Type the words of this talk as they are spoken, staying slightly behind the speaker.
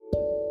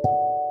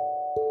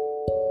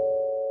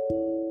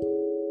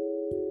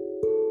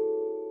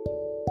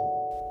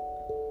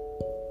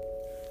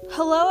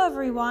Hello,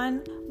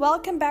 everyone.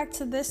 Welcome back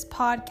to this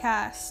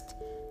podcast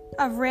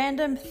of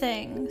random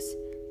things.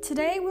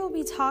 Today, we'll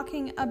be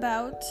talking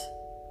about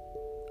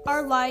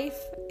our life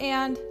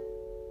and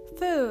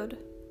food.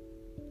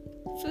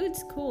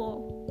 Food's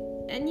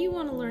cool, and you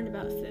want to learn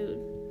about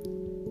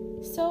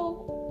food.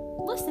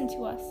 So, listen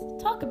to us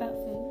talk about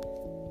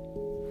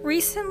food.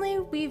 Recently,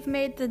 we've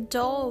made the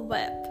Dole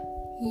Whip.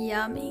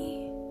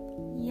 Yummy.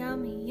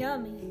 Yummy,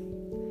 yummy.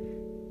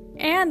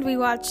 And we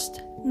watched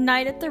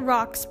Night at the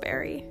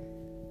Roxbury.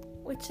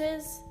 Which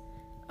is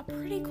a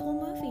pretty cool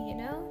movie, you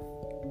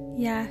know?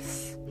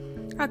 Yes,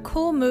 a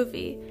cool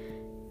movie.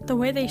 The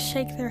way they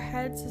shake their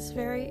heads is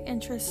very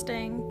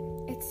interesting.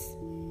 It's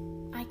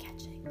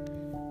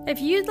eye-catching.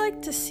 If you'd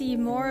like to see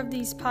more of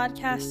these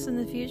podcasts in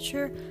the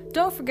future,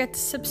 don't forget to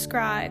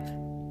subscribe.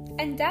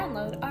 And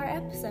download our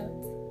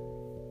episodes.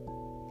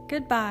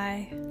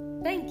 Goodbye.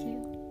 Thank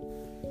you.